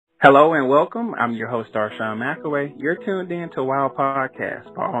Hello and welcome. I'm your host, Darshawn McAway. You're tuned in to Wow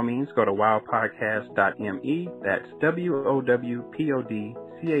Podcast. By all means, go to wowpodcast.me. That's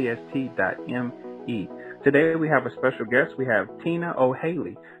WOWPODCAST.me. Today we have a special guest. We have Tina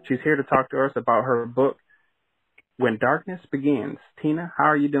O'Haley. She's here to talk to us about her book, When Darkness Begins. Tina, how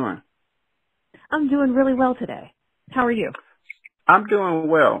are you doing? I'm doing really well today. How are you? I'm doing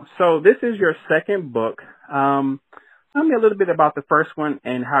well. So this is your second book. Tell me a little bit about the first one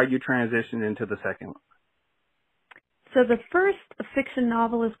and how you transitioned into the second one. So the first fiction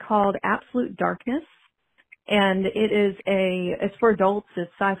novel is called Absolute Darkness, and it's for adults.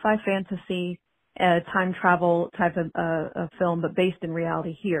 It's sci-fi fantasy, time travel type of a film, but based in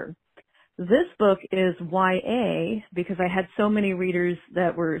reality here. This book is YA because I had so many readers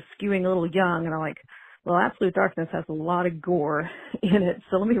that were skewing a little young, and I'm like, well, Absolute Darkness has a lot of gore in it,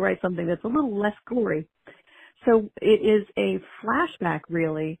 so let me write something that's a little less gory. So it is a flashback,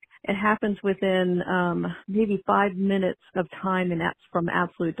 really. It happens within maybe 5 minutes of time, and that's from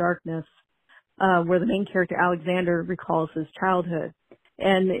Absolute Darkness, where the main character Alexander recalls his childhood.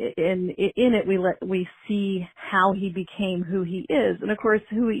 And in it, we see how he became who he is, and of course,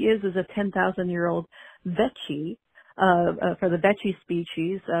 who he is a 10,000-year-old Vechi. For the Vechi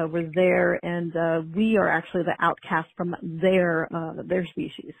species, we're there, and we are actually the outcast from their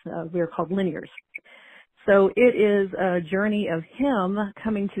species. We are called linears. So it is a journey of him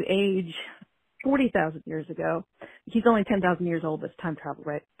coming to age 40,000 years ago. He's only 10,000 years old, but it's time travel,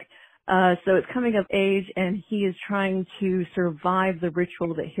 right? So it's coming of age, and he is trying to survive the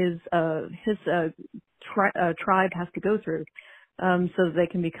ritual that his tribe has to go through, so that they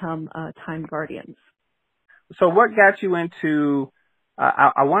can become time guardians. So what got you into,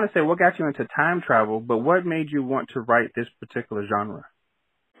 I want to say what got you into time travel, but what made you want to write this particular genre?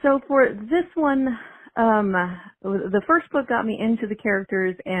 So for this one, the first book got me into the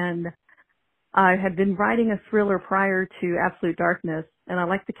characters, and I had been writing a thriller prior to Absolute Darkness, and I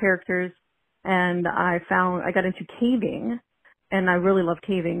liked the characters, and I got into caving, and I really love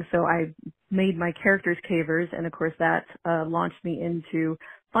caving, so I made my characters cavers, and of course that launched me into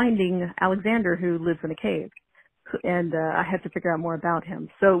finding Alexander, who lives in a cave, and I had to figure out more about him.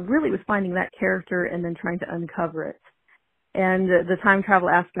 So really it was finding that character and then trying to uncover it. And the time travel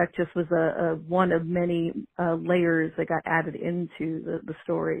aspect just was a one of many layers that got added into the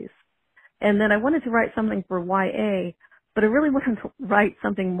stories. And then I wanted to write something for YA, but I really wanted to write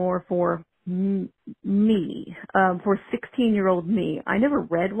something more for me, for 16-year-old me. I never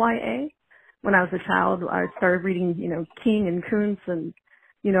read YA when I was a child. I started reading, King and Kuntz and,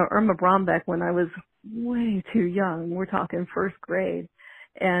 Irma Brombeck when I was way too young. We're talking first grade.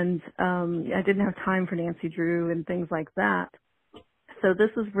 And I didn't have time for Nancy Drew and things like that. So this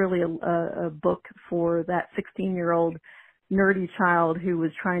is really a book for that 16-year-old nerdy child who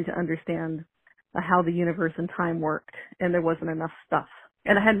was trying to understand how the universe and time worked, and there wasn't enough stuff.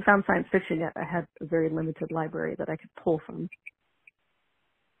 And I hadn't found science fiction yet. I had a very limited library that I could pull from.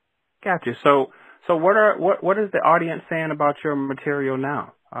 Gotcha. So what is the audience saying about your material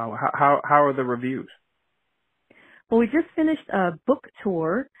now? How are the reviews? Well, we just finished a book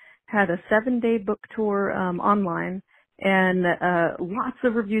tour, had a 7-day book tour online, and lots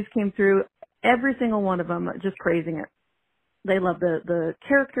of reviews came through, every single one of them just praising it. They love the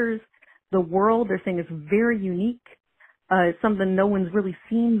characters, the world. They're saying it's very unique. It's something no one's really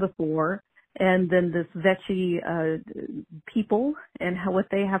seen before. And then this Vechi people and what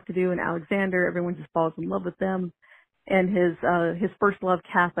they have to do, and Alexander, everyone just falls in love with them. And his first love,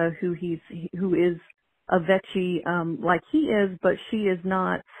 Katha, who is a Vechi like he is, but she is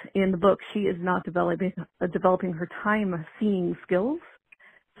not, in the book, she is not developing her time-seeing skills.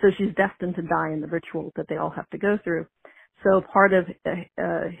 So she's destined to die in the ritual that they all have to go through. So part of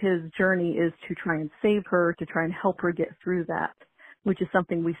his journey is to try and save her, to try and help her get through that, which is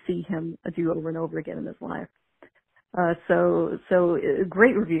something we see him do over and over again in his life. So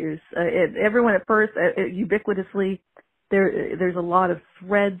great reviews. Everyone at first, ubiquitously, there's a lot of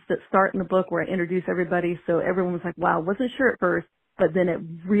threads that start in the book where I introduce everybody. So everyone was like, wow, wasn't sure at first, but then it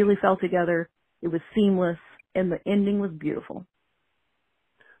really fell together. It was seamless, and the ending was beautiful.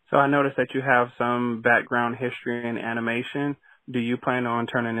 So I noticed that you have some background history in animation. Do you plan on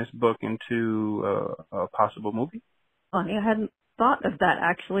turning this book into a possible movie? Funny, I hadn't thought of that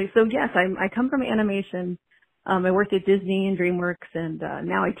actually. So yes, I come from animation. I worked at Disney and DreamWorks, and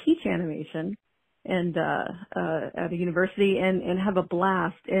now I teach animation and at a university and have a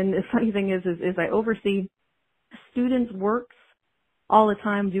blast. And the funny thing is I oversee students' works all the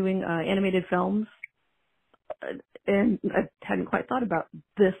time doing animated films. And I hadn't quite thought about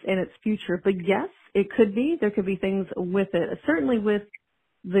this in its future, but yes, it could be. There could be things with it. Certainly with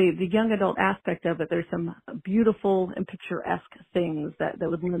the young adult aspect of it, there's some beautiful and picturesque things that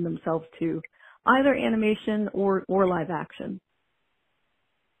would lend themselves to either animation or live action.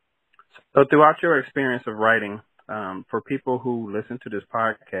 So throughout your experience of writing, for people who listen to this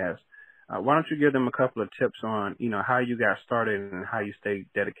podcast, why don't you give them a couple of tips on, how you got started and how you stayed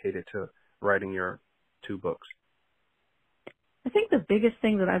dedicated to writing your 2 books? I think the biggest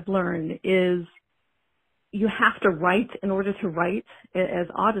thing that I've learned is you have to write in order to write, as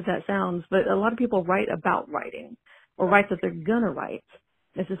odd as that sounds, but a lot of people write about writing or write that they're going to write.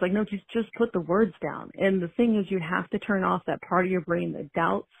 It's just like, no, just put the words down. And the thing is, you have to turn off that part of your brain that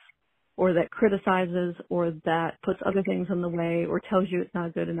doubts or that criticizes or that puts other things in the way or tells you it's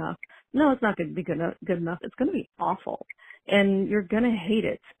not good enough. No, it's not going to be good enough. It's going to be awful. And you're going to hate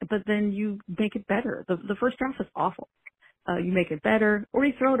it. But then you make it better. The first draft is awful. You make it better, or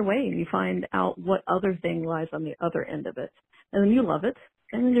you throw it away and you find out what other thing lies on the other end of it. And then you love it,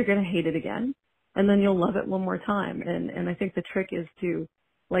 and then you're going to hate it again, and then you'll love it one more time. And I think the trick is to,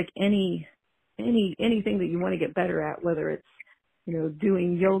 like anything that you want to get better at, whether it's,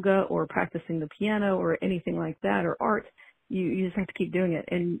 doing yoga or practicing the piano or anything like that, or art, you just have to keep doing it.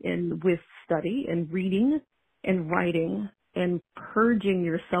 And with study and reading and writing and purging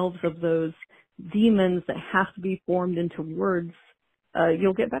yourselves of those demons that have to be formed into words,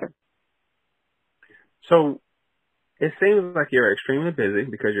 you'll get better. So it seems like you're extremely busy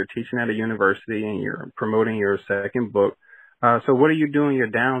because you're teaching at a university and you're promoting your 2nd book. So what do you do in your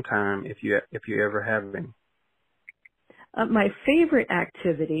downtime if you ever have any? My favorite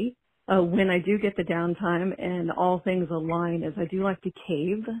activity when I do get the downtime and all things align is I do like to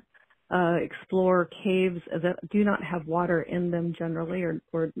cave. Explore caves that do not have water in them generally,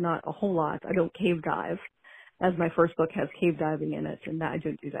 or not a whole lot. I don't cave dive, as my first book has cave diving in it, and I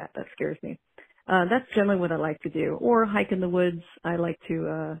don't do that. That scares me. That's generally what I like to do. Or hike in the woods. I like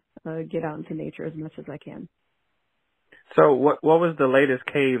to get out into nature as much as I can. So what was the latest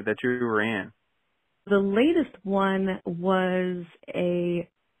cave that you were in? The latest one was a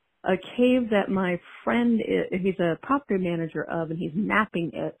cave that my friend, he's a property manager of, and he's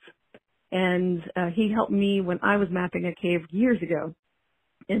mapping it. And he helped me when I was mapping a cave years ago,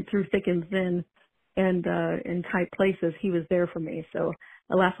 and through thick and thin and in tight places, he was there for me. So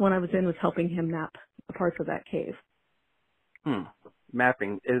the last one I was in was helping him map parts of that cave.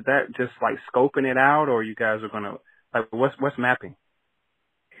 Mapping, is that just like scoping it out, or you guys are gonna what's mapping?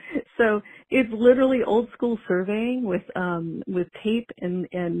 So it's literally old school surveying with tape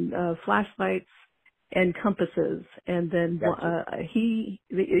and flashlights and compasses, and then Gotcha. he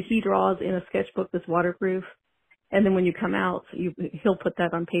draws in a sketchbook that's waterproof, and then when you come out, he'll put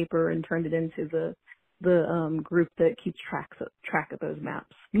that on paper and turn it into the group that keeps track of those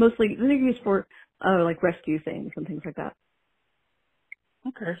maps. Mostly they're used for like rescue things and things like that.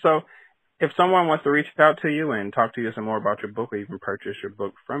 Okay, so if someone wants to reach out to you and talk to you some more about your book, or even purchase your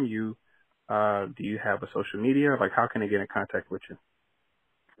book from you, do you have a social media? Like, how can they get in contact with you?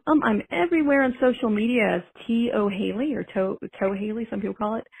 I'm everywhere on social media as T.O. Haley or Toe Haley, some people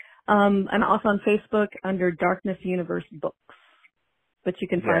call it. I'm also on Facebook under Darkness Universe Books. But you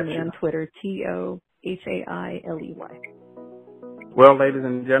can find me on Twitter, TOHAILEY. Well, ladies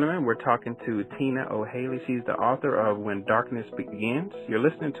and gentlemen, we're talking to Tina O'Haley. She's the author of When Darkness Begins. You're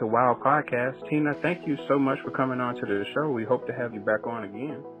listening to WOW Podcast. Tina, thank you so much for coming on to the show. We hope to have you back on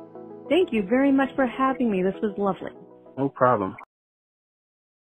again. Thank you very much for having me. This was lovely. No problem.